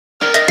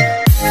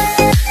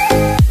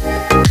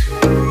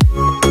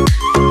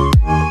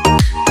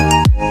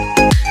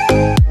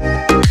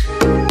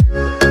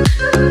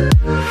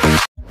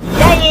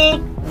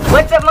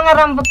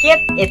Rambucute,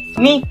 it's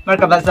me,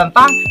 Gabriele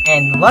Sampang,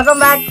 and welcome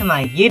back to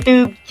my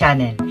YouTube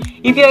channel.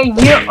 If you're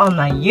new on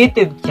my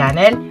YouTube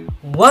channel,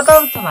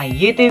 welcome to my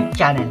YouTube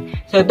channel.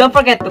 So don't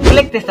forget to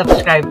click the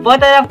subscribe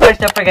button, and of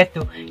course don't forget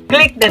to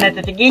click the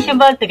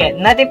notification bell to get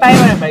notified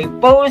whenever I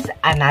post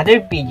another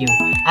video.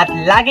 At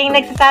laging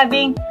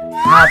nagsasabing,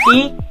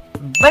 happy,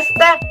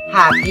 basta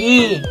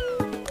happy!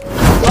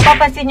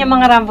 Mapapansin nyo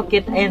mga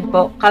Rambucute, ayan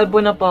po, kalbo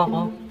na po ako.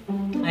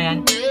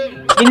 Ayan.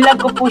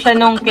 Inlag ko po siya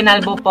nung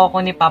kinalbo po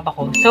ako ni Papa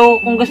ko.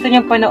 So, kung gusto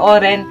niyo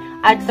panoorin,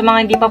 at sa mga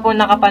hindi pa po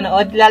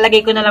nakapanood,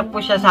 lalagay ko na lang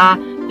po siya sa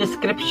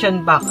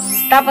description box.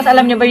 Tapos,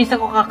 alam niyo ba yung sa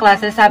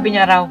kaklase, sabi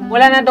niya raw,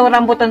 wala na daw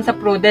rambutan sa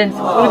Prudence.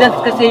 Prudence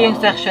kasi yung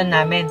section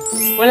namin.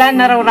 Wala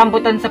na raw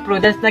rambutan sa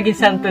Prudence,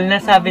 naging santol na,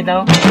 sabi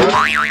daw.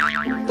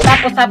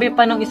 Tapos, sabi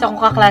pa nung isa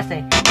kong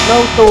kaklase, no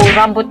to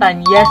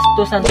rambutan, yes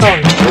to santol.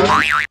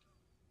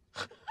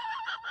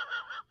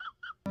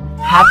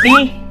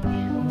 Happy?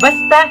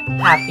 Basta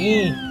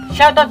happy!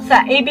 Shoutout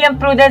sa ABM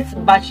Prudence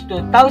Batch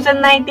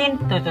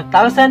 2019 to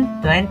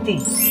 2020.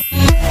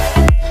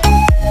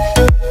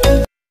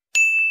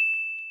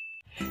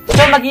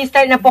 So,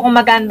 mag-i-start na po kung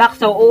mag-unbox.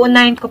 So,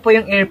 uunahin ko po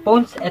yung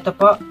earphones. Ito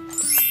po.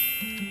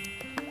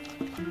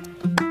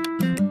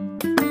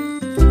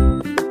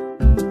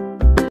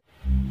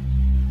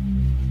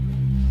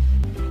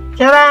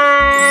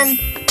 Charan!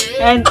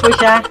 Ayan po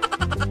siya.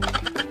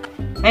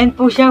 Ayan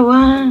po siya.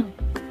 Wow!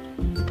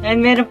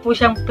 And meron po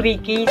siyang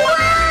pre-case.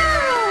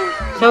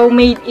 So,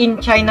 made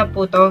in China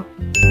po to.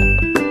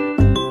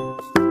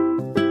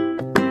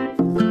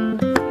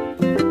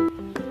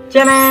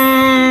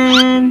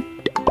 Tcharan!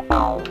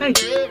 Ay!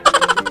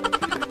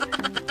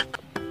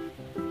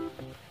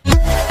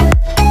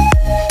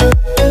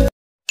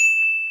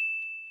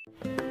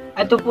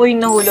 Ito po yung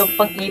nahulog,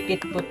 pang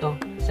ipit po to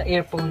sa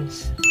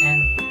earphones. Ayan.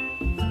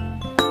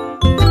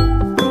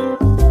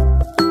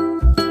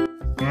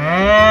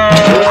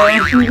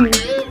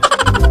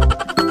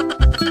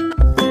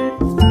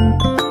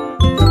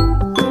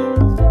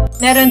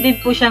 Meron din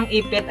po siyang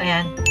ipit,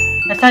 ayan.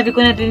 Nasabi ko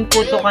na din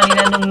po to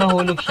kanina nung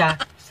nahulog siya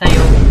sa'yo.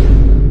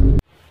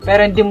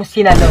 Pero hindi mo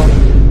sinalo.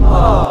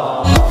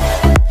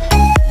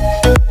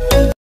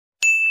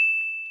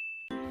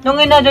 Nung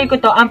in-order ko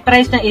to, ang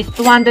price na is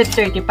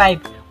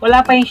 235.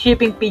 Wala pa yung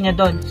shipping fee niya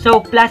doon. So,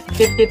 plus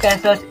 50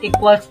 pesos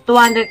equals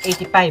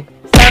 285.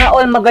 Sana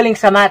all magaling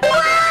sa math.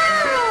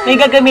 May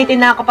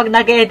gagamitin na ako pag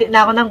nag-edit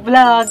na ako ng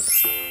vlog.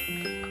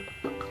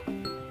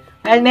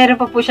 Ayan, meron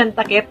pa po siyang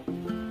takip.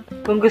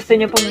 Kung gusto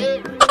niyo pong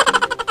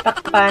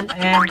takpan,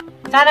 ayan.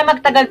 Sana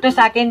magtagal to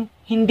sa akin,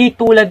 hindi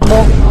tulad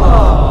mo.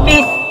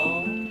 Peace!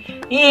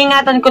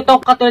 Iingatan ko to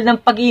katulad ng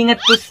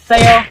pag-iingat ko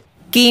sa'yo.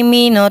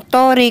 Kimi no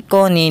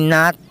toriko ni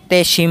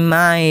natte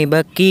shimai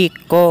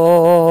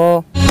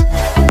bakiko.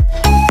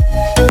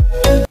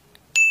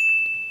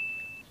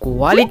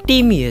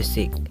 Quality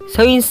music.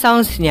 So yung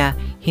sounds niya,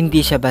 hindi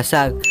siya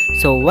basag.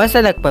 So once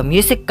na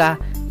nagpa-music ka,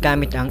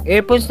 gamit ang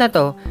earphones na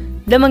to,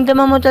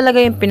 damang-dama mo talaga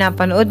yung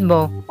pinapanood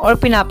mo or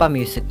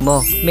pinapa-music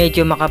mo.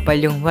 Medyo makapal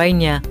yung wire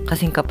niya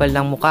kasing kapal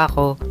ng mukha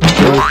ko.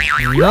 So,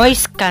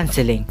 noise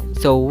cancelling.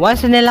 So,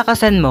 once na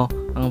nilakasan mo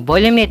ang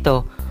volume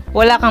nito,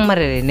 wala kang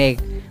maririnig.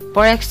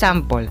 For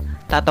example,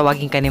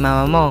 tatawagin ka ni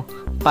mama mo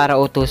para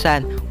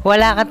utusan.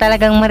 Wala ka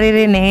talagang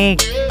maririnig.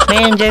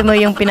 Na-enjoy mo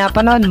yung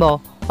pinapanood mo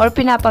or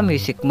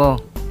pinapa-music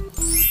mo.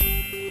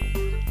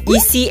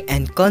 Easy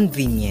and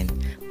convenient.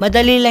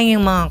 Madali lang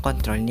yung mga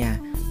control niya.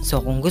 So,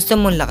 kung gusto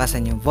mong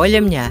lakasan yung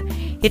volume niya,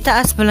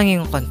 itaas mo lang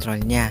yung control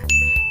niya.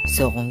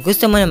 So, kung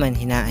gusto mo naman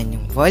hinaan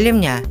yung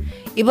volume niya,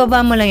 ibaba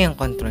mo lang yung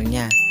control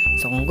niya.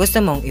 So, kung gusto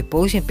mong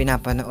i-pause yung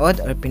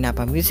pinapanood or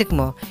pinapa-music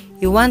mo,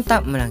 i-one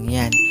tap mo lang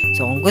yan.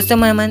 So, kung gusto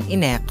mo naman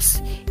i-next,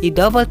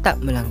 i-double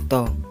tap mo lang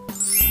to.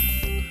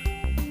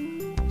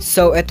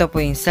 So, ito po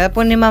yung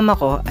cellphone ni mama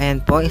ko. Ayan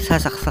po,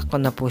 isasaksak ko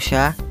na po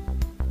siya.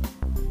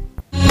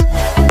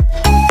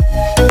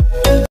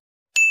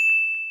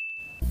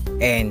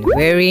 And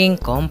wearing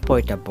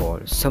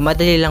comfortable. So,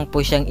 madali lang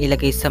po siyang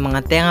ilagay sa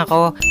mga tenga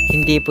ko.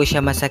 Hindi po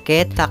siya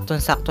masakit.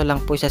 Saktong-sakto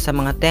lang po siya sa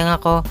mga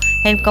tenga ko.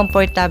 And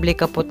comfortable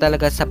ka po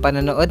talaga sa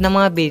panonood ng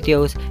mga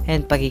videos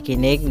and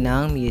pakikinig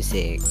ng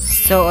music.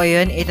 So,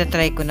 ayun,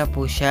 itatry ko na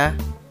po siya.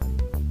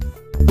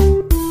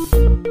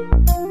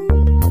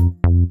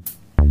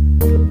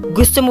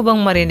 Gusto mo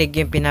bang marinig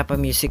yung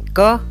pinapa-music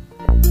ko?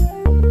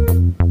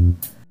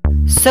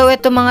 So,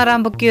 eto mga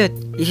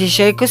Rambucute,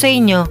 isi-share ko sa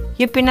inyo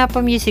yung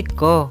pinapa-music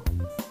ko.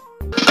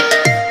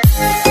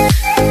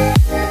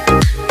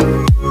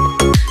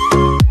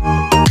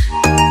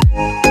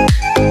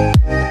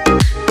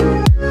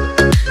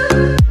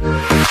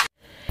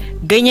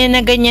 Ganyan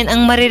na ganyan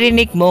ang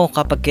maririnig mo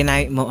kapag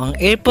kinamit mo ang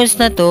earphones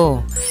na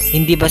to.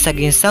 Hindi basag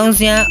yung sounds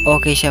niya,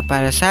 okay siya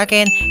para sa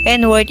akin,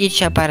 and worth it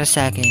siya para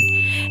sa akin.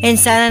 And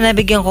sana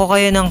nabigyan ko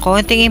kayo ng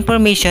konting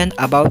information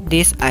about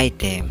this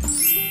item.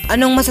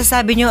 Anong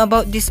masasabi nyo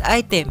about this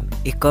item?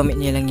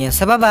 I-comment nyo lang yan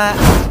sa baba.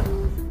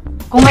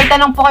 Kung may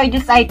tanong po kayo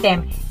this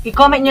item,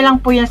 i-comment nyo lang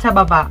po yan sa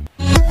baba.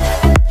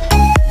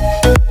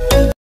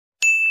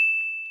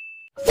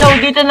 So,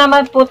 dito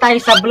naman po tayo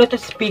sa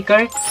Bluetooth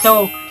speaker.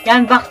 So,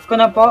 i-unbox ko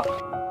na po.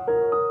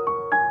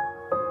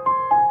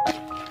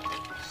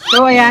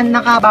 So, ayan,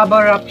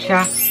 naka-bubble wrap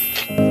siya.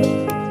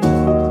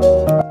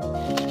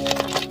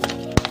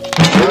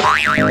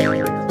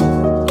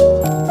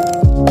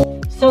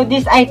 So,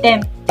 this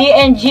item,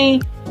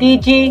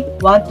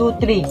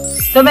 TG123.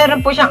 So,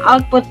 meron po siyang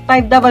output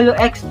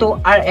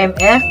 5WX2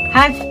 RMS,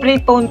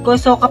 hands-free phone ko.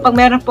 So, kapag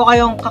meron po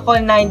kayong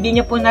kakol na hindi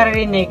nyo po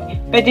naririnig,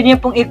 pwede nyo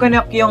pong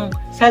i-connect yung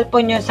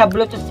cellphone nyo sa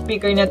Bluetooth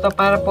speaker na to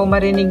para po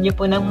marinig nyo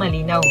po ng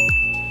malinaw.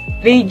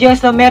 Radio,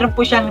 so meron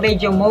po siyang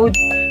radio mode.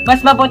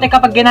 Mas mabuti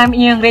kapag ginamit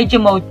nyo yung radio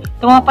mode,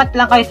 tumapat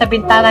lang kayo sa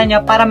bintana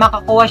nyo para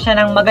makakuha siya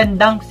ng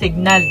magandang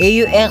signal.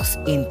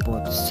 AUX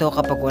input, so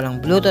kapag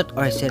walang Bluetooth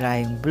or sira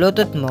yung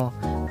Bluetooth mo,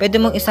 pwede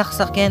mong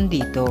isaksak yan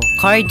dito.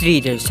 Card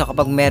reader, so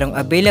kapag merong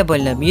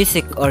available na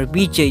music or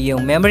video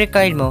yung memory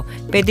card mo,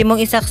 pwede mong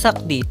isaksak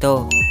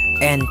dito.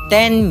 And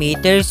 10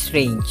 meters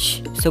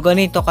range, so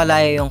ganito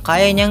kalayo yung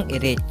kaya niyang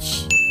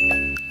i-reach.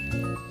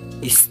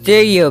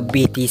 Stereo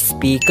BT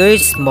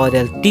speakers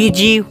model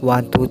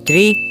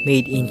TG123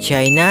 made in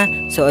China.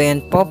 So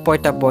ayan po,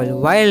 portable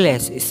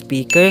wireless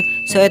speaker.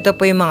 So ito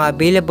po yung mga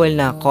available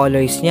na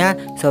colors niya.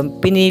 So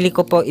pinili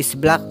ko po is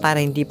black para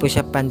hindi po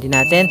siya pandi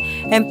natin.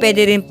 And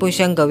pwede rin po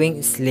siyang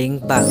gawing sling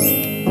bag.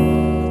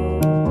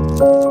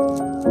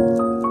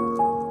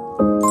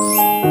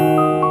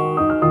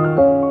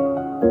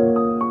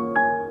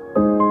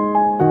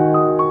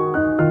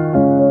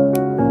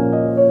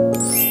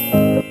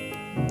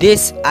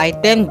 This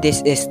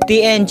is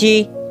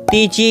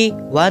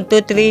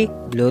TG123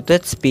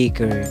 Bluetooth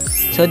speaker.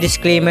 So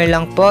disclaimer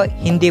lang po,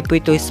 hindi po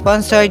ito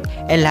sponsored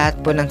and lahat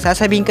po ng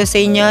sasabihin ko sa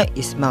inyo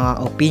is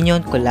mga opinion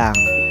ko lang.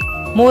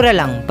 Mura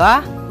lang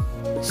ba?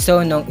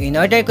 So nung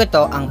in-order ko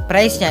to, ang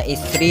price niya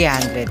is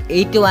 381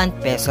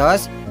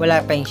 pesos.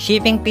 Wala pa yung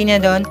shipping fee na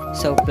doon.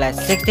 So plus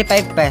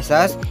 65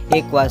 pesos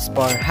equals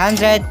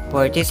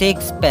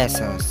 446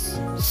 pesos.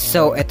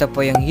 So ito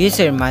po yung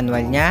user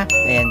manual niya.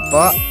 Ayan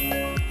po.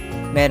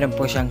 Meron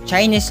po siyang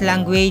Chinese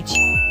language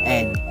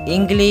and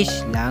English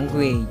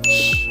language.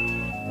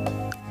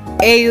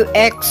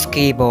 AUX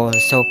cable.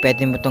 So,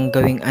 pwede mo itong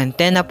gawing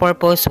antenna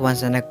purpose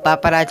once na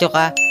nagpaparadyo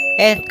ka.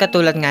 And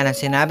katulad nga ng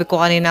sinabi ko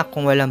kanina,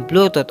 kung walang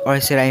Bluetooth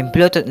or sira yung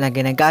Bluetooth na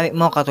ginagamit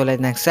mo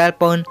katulad ng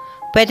cellphone,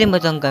 pwede mo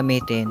itong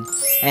gamitin.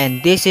 And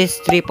this is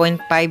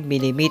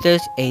 3.5mm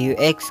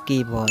AUX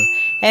cable.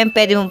 And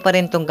pwede mo pa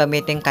rin itong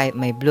gamitin kahit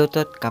may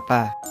Bluetooth ka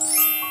pa.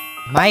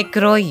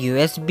 Micro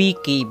USB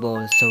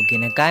cable. So,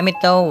 ginagamit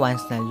to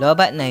once na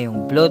lobat na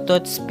yung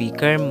Bluetooth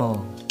speaker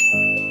mo.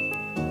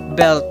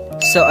 Belt.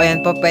 So,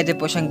 ayan po, pwede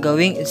po siyang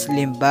gawing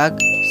slim bag.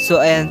 So,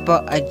 ayan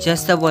po,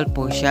 adjustable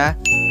po siya.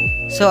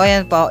 So,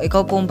 ayan po,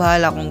 ikaw pong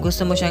bahala kung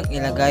gusto mo siyang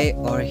ilagay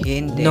or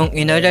hindi. Nung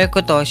in-order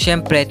ko to,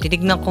 syempre,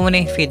 tinignan ko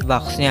muna yung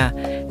feedbacks niya.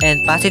 And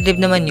positive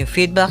naman yung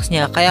feedbacks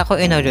niya, kaya ko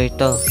in-order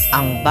to.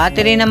 Ang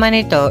battery naman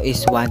nito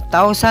is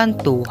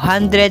 1,200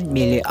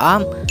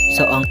 mAh.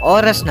 So, ang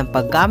oras ng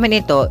paggamit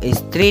nito is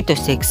 3 to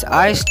 6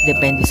 hours.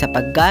 Depende sa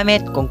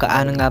paggamit kung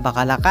kaano nga ba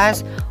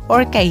kalakas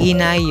or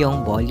kahina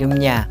yung volume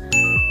niya.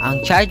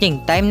 Ang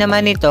charging time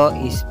naman nito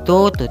is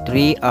 2 to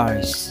 3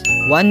 hours.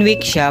 1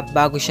 week siya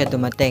bago siya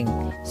dumating.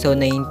 So,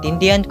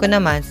 naiintindihan ko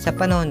naman sa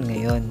panahon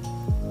ngayon.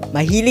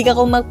 Mahilig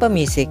ako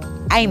magpa-music.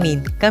 I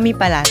mean, kami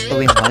pala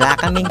tuwing wala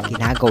kaming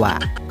ginagawa.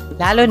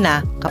 Lalo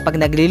na kapag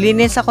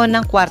naglilinis ako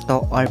ng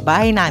kwarto or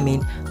bahay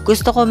namin,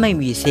 gusto ko may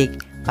music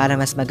para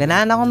mas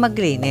maganaan ako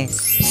maglinis.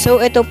 So,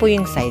 ito po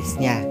yung size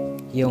niya.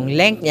 Yung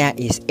length niya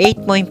is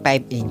 8.5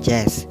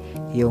 inches.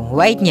 Yung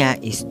width niya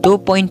is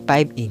 2.5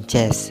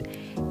 inches.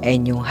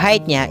 And yung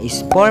height niya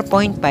is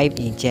 4.5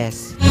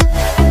 inches.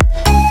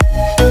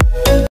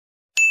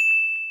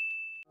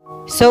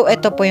 So,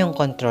 ito po yung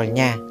control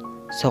niya.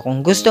 So,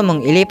 kung gusto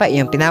mong ilipat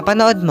yung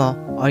pinapanood mo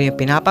or yung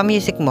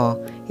pinapamusic mo,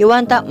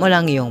 i-one tap mo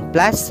lang yung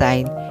plus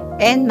sign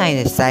and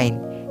minus sign.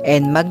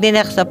 And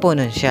magdinext na po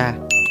nun siya.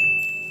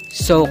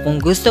 So, kung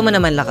gusto mo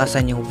naman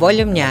lakasan yung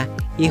volume niya,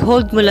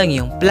 i-hold mo lang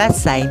yung plus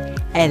sign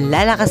and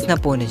lalakas na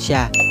po nun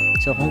siya.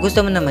 So, kung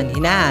gusto mo naman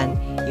hinaan,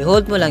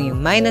 i-hold mo lang yung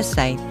minus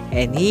sign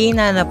and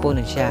hihina na po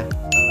nun siya.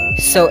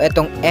 So,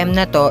 itong M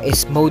na to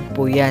is mode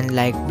po yan,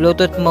 like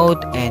Bluetooth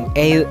mode and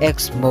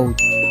AUX mode.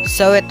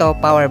 So, ito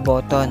power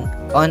button,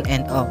 on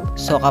and off.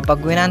 So,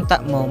 kapag winanta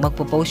mo,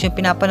 magpo-pause yung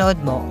pinapanood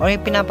mo or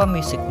yung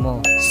pinapamusic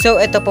mo.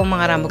 So, ito po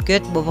mga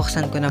Rambucute,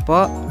 bubuksan ko na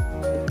po.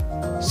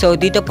 So,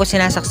 dito po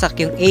sinasaksak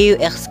yung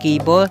AUX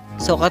cable.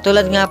 So,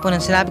 katulad nga po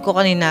ng sinabi ko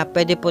kanina,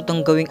 pwede po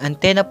itong gawing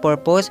antenna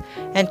purpose.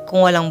 And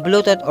kung walang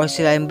Bluetooth or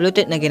sila yung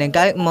Bluetooth na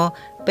ginagamit mo,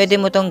 pwede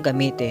mo itong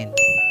gamitin.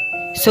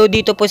 So,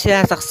 dito po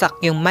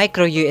sinasaksak yung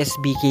micro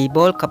USB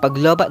cable kapag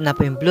lobat na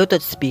po yung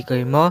Bluetooth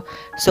speaker mo.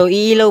 So,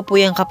 iilaw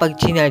po yan kapag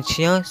chinarge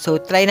nyo. So,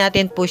 try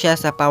natin po siya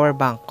sa power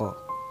bank ko.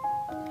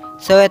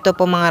 So, ito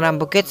po mga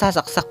Rambucute,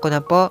 sasaksak ko na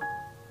po.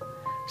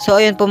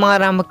 So, ayun po mga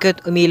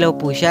Rambucute, umilaw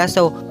po siya.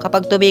 So,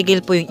 kapag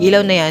tumigil po yung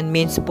ilaw na yan,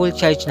 means full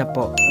charge na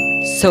po.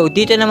 So,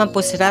 dito naman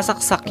po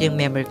sinasaksak yung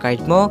memory card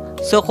mo.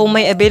 So, kung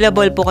may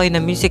available po kayo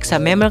na music sa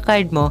memory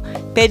card mo,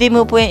 pwede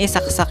mo po yung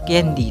isaksak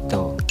yan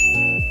dito.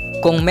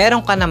 Kung meron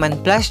ka naman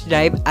flash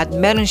drive at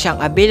meron siyang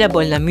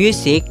available na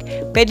music,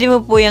 pwede mo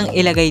po yung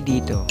ilagay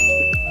dito.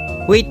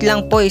 Wait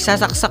lang po,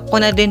 isasaksak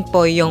ko na din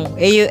po yung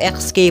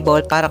AUX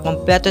cable para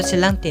kompleto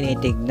silang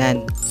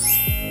tinitignan.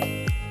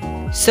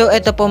 So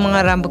ito po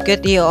mga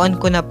Rambucute, i-on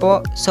ko na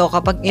po. So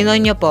kapag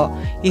in-on nyo po,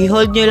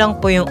 i-hold nyo lang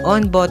po yung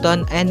on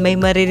button and may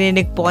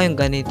maririnig po kayong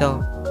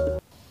ganito.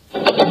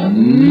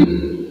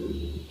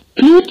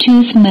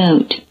 Bluetooth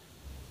mode.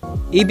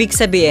 Ibig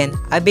sabihin,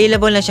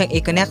 available na siyang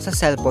i-connect sa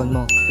cellphone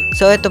mo.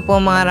 So ito po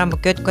mga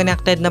Rambucute,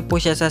 connected na po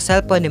siya sa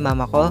cellphone ni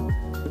mama ko.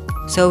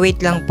 So wait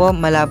lang po,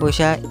 malabo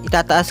siya.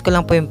 Itataas ko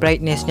lang po yung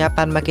brightness niya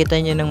para makita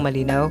nyo ng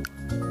malinaw.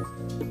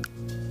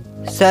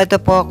 So ito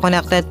po,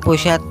 connected po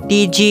siya,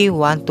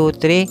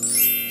 TG123.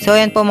 So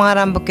yan po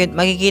mga Rambucute,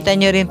 makikita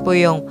nyo rin po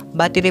yung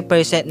battery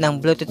percent ng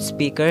Bluetooth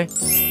speaker.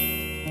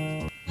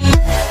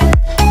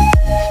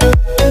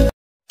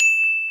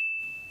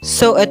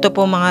 So ito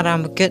po mga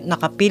Rambucute,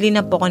 nakapili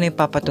na po kung ano yung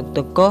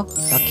papatugtog ko.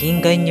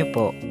 Pakinggan nyo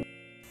po.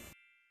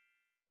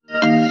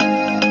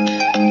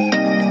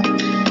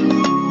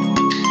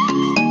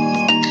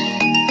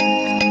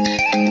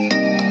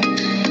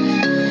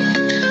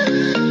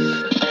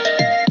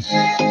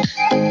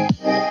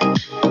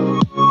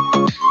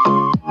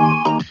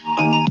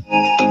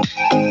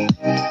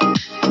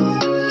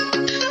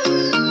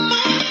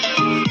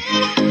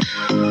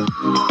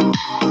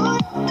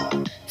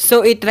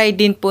 So, i-try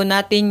din po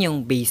natin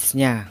yung bass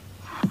niya.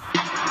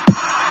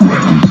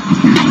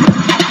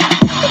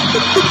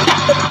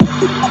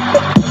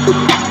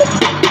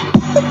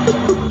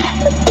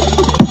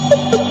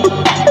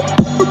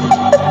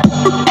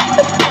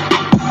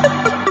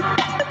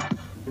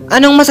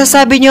 Anong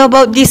masasabi nyo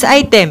about this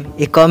item?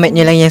 I-comment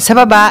nyo lang yan sa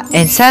baba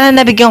and sana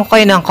nabigyan ko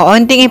kayo ng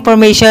kaunting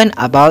information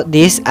about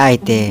this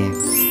item.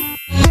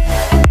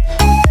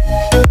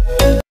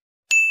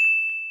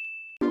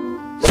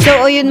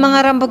 So, ayun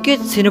mga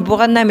Rambucute,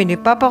 sinubukan namin ni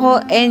Papa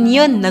ko and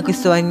yun,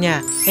 nagustuhan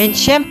niya. And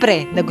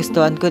syempre,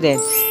 nagustuhan ko din.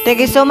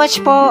 Thank you so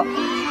much po!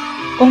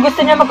 Kung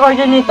gusto niya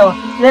mag-order nito,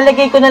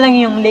 lalagay ko na lang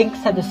yung link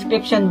sa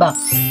description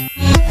box.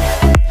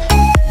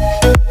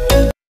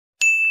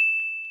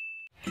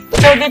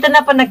 So, dito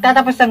na po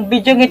nagtatapos ang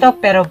video nito,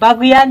 pero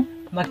bago yan,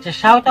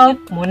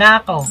 mag-shoutout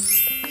muna ako.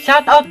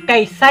 Shoutout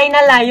kay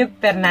Saina Layug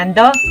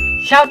Fernando,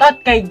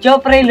 shoutout kay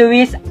Jopre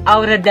Luis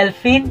Aura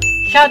Delfin,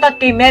 shoutout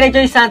kay Mary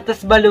Joy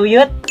Santos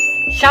Baluyot,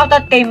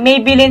 shoutout kay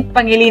Maybelline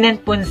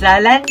Pangilinan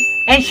Punzalan,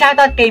 and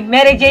shoutout kay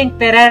Mary Jane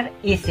Ferrer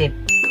Isip.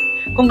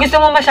 Kung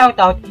gusto mo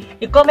ma-shoutout,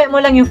 i-comment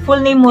mo lang yung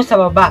full name mo sa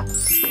baba.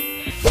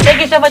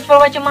 Thank you so much for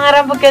watching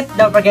mga Rambucute.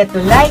 Don't forget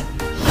to like,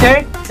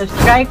 share,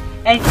 subscribe,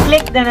 and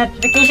click the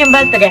notification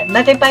bell to get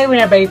notified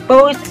whenever I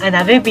post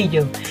another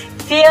video.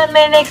 See you on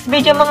my next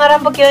video mga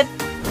Rambucute.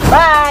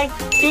 Bye!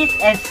 Peace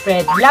and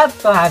spread love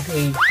to have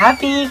a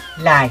happy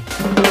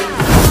life.